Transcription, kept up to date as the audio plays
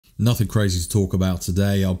Nothing crazy to talk about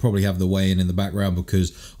today. I'll probably have the weigh-in in the background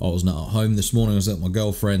because I was not at home this morning. I was at my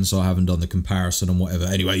girlfriend, so I haven't done the comparison and whatever.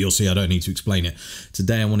 Anyway, you'll see I don't need to explain it.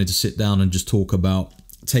 Today I wanted to sit down and just talk about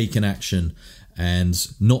taking action, and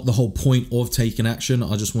not the whole point of taking action.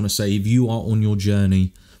 I just want to say, if you are on your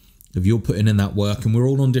journey, if you're putting in that work, and we're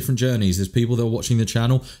all on different journeys. There's people that are watching the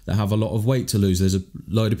channel that have a lot of weight to lose. There's a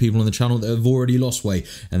load of people on the channel that have already lost weight.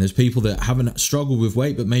 And there's people that haven't struggled with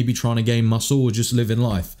weight, but maybe trying to gain muscle or just living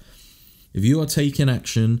life. If you are taking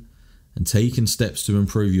action and taking steps to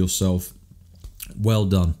improve yourself, well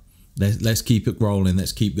done. Let's keep it rolling.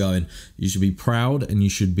 Let's keep going. You should be proud, and you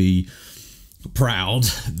should be proud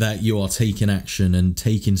that you are taking action and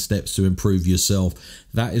taking steps to improve yourself.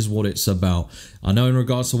 That is what it's about. I know in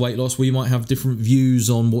regards to weight loss, we might have different views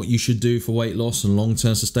on what you should do for weight loss and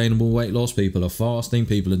long-term sustainable weight loss. People are fasting,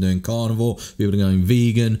 people are doing carnivore, people are going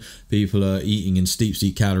vegan, people are eating in steep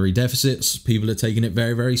calorie deficits, people are taking it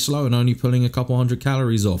very, very slow and only pulling a couple hundred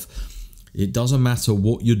calories off. It doesn't matter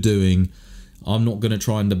what you're doing. I'm not going to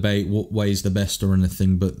try and debate what way's the best or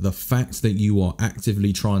anything, but the fact that you are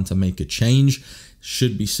actively trying to make a change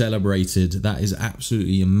should be celebrated. That is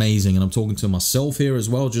absolutely amazing. And I'm talking to myself here as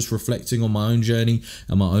well, just reflecting on my own journey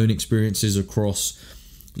and my own experiences across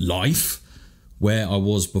life, where I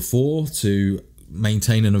was before, to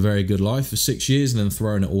maintaining a very good life for 6 years and then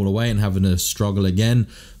throwing it all away and having to struggle again.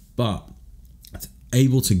 But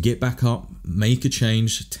able to get back up, make a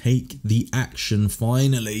change, take the action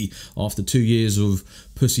finally after 2 years of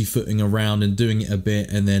pussyfooting around and doing it a bit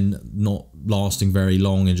and then not lasting very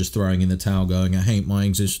long and just throwing in the towel going, I hate my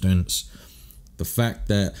existence. The fact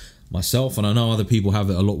that myself, and I know other people have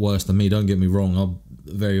it a lot worse than me, don't get me wrong, I'm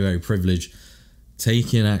very, very privileged.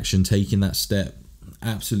 Taking action, taking that step,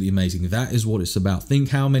 absolutely amazing. That is what it's about. Think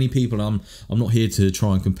how many people, I'm not here to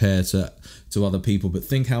try and compare to other people, but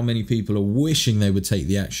think how many people are wishing they would take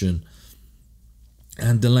the action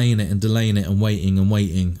and delaying it and waiting and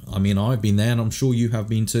waiting. I mean, I've been there and I'm sure you have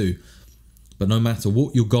been too. But no matter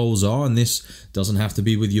what your goals are, and this doesn't have to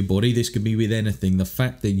be with your body, this could be with anything, the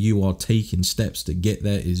fact that you are taking steps to get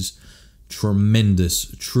there is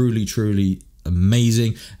tremendous, truly, truly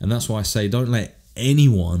amazing. And that's why I say, don't let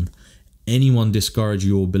anyone discourage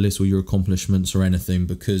you or belittle your accomplishments or anything,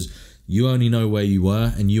 because you only know where you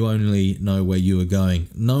were and you only know where you are going.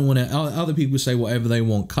 No one else, other people say whatever they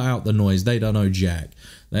want, cut out the noise. They don't know jack.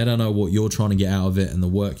 They don't know what you're trying to get out of it and the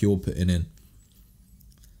work you're putting in.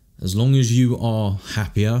 As long as you are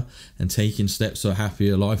happier and taking steps to a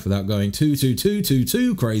happier life without going too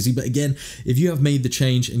crazy. But again, if you have made the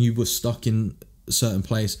change and you were stuck in a certain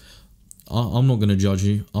place, I'm not going to judge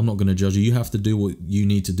you. I'm not going to judge you. You have to do what you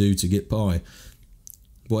need to do to get by.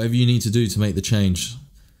 Whatever you need to do to make the change.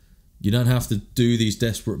 You don't have to do these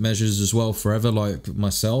desperate measures as well forever like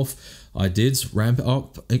myself. I did ramp it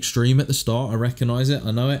up extreme at the start. I recognize it. I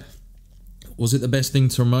know it. Was it the best thing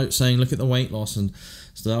to promote, saying, look at the weight loss and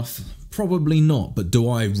stuff? Probably not. But do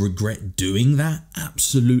I regret doing that?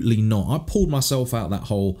 Absolutely not. I pulled myself out that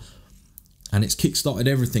hole. And it's kickstarted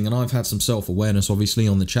everything, and I've had some self-awareness, obviously,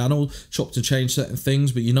 on the channel, chopped and changed certain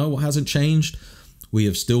things, but you know what hasn't changed? We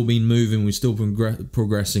have still been moving, we've still been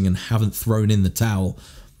progressing, and haven't thrown in the towel.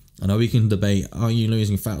 I know we can debate, are you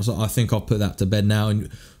losing fat? So I think I'll put that to bed now, and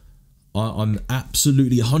I'm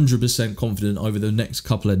absolutely 100% confident over the next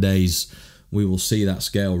couple of days we will see that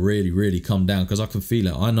scale really, really come down, because I can feel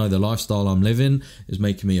it. I know the lifestyle I'm living is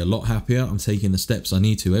making me a lot happier. I'm taking the steps I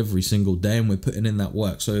need to every single day, and we're putting in that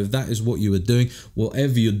work. So if that is what you are doing,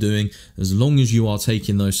 whatever you're doing, as long as you are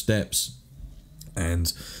taking those steps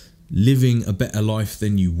and living a better life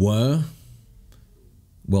than you were,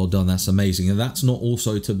 well done. That's amazing. And that's not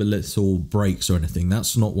also to belittle breaks or anything.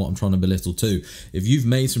 That's not what I'm trying to belittle too. If you've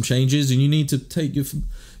made some changes and you need to take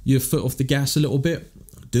your foot off the gas a little bit,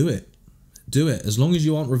 do it. Do it. As long as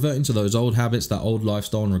you aren't reverting to those old habits, that old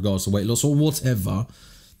lifestyle in regards to weight loss or whatever.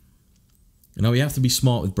 You know, we have to be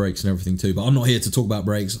smart with breaks and everything too. But I'm not here to talk about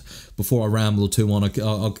breaks. Before I ramble too on,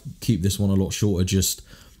 I'll keep this one a lot shorter. Just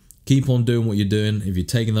keep on doing what you're doing. If you're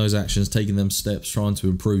taking those actions, taking them steps, trying to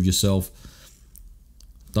improve yourself,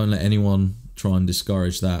 don't let anyone try and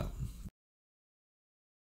discourage that.